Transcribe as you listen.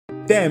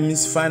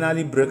Tems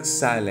finally breaks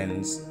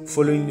silence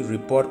following the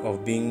report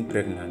of being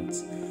pregnant.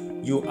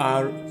 You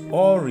are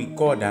all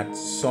recall that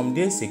some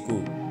days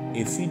ago,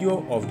 a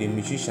video of the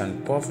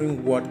musician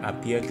covering what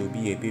appeared to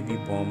be a baby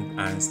bump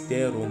and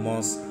stirred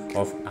rumors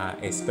of her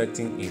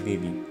expecting a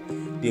baby.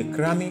 The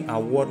Grammy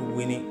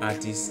Award-winning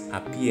artist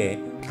appeared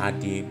at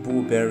the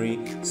Burberry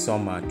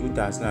Summer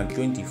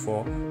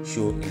 2024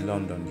 show in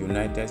London,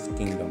 United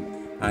Kingdom,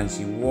 and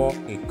she wore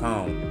a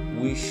gown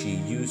which she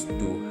used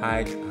to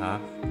hide her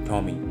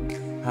tummy.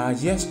 Her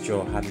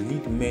gesture had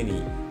led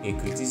many a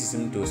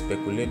criticism to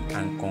speculate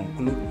and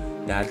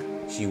conclude that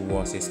she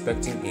was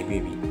expecting a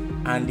baby,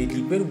 and the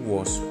debate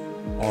was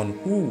on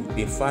who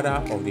the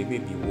father of the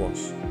baby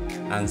was,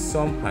 and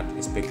some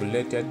had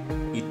speculated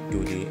it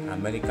to the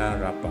American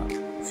rapper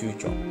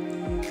Future.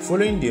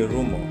 Following the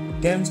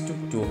rumor, Tems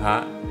took to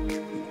her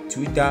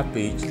Twitter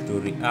page to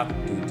react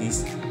to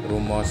these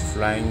rumors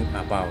flying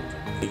about.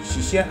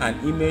 She shared an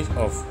image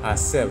of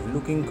herself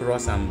looking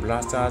gross and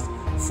blasters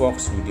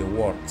Fox with the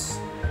words,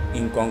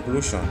 "In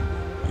conclusion,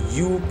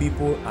 you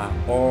people are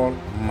all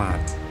mad."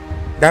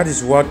 That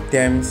is what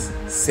Tems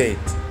said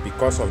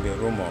because of the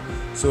rumor.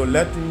 So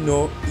let me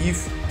know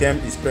if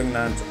Tems is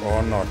pregnant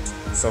or not.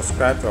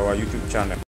 Subscribe to our YouTube channel.